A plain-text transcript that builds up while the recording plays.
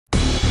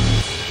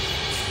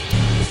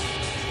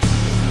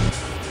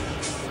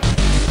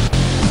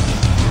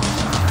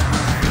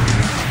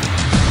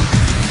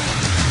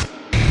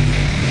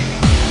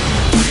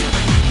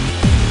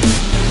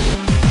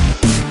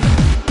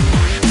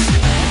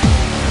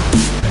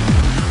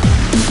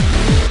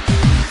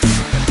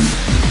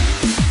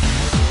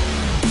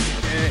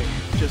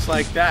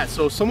like that.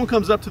 So someone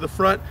comes up to the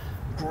front,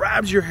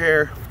 grabs your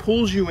hair,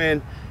 pulls you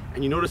in,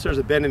 and you notice there's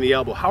a bend in the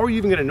elbow. How are you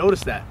even gonna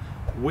notice that?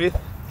 With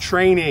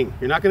training.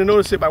 You're not gonna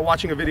notice it by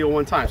watching a video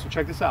one time. So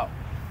check this out.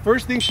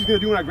 First thing she's gonna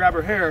do when I grab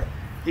her hair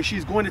is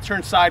she's going to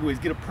turn sideways,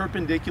 get a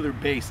perpendicular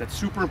base. That's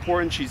super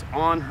important. She's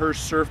on her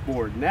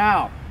surfboard.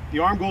 Now, the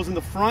arm goes in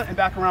the front and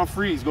back around,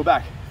 freeze, go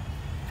back.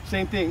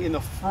 Same thing, in the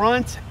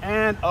front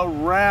and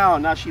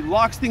around. Now she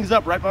locks things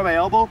up right by my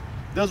elbow,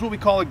 does what we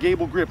call a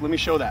gable grip. Let me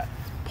show that.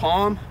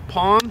 Palm,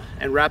 palm,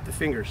 and wrap the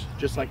fingers,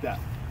 just like that.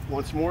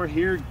 Once more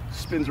here,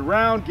 spins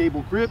around,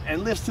 gable grip,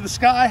 and lifts to the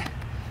sky,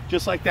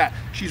 just like that.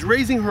 She's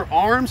raising her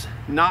arms,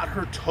 not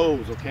her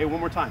toes, okay?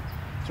 One more time.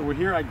 So we're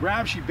here, I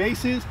grab, she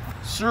bases,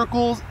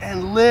 circles,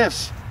 and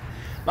lifts.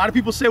 A lot of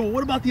people say, well,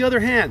 what about the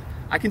other hand?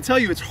 I can tell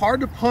you, it's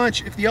hard to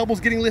punch if the elbow's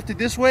getting lifted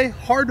this way,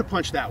 hard to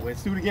punch that way.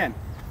 Let's do it again.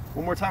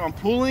 One more time, I'm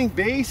pulling,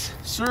 base,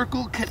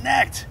 circle,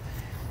 connect.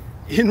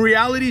 In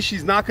reality,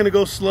 she's not gonna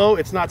go slow.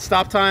 It's not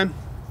stop time,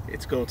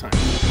 it's go time.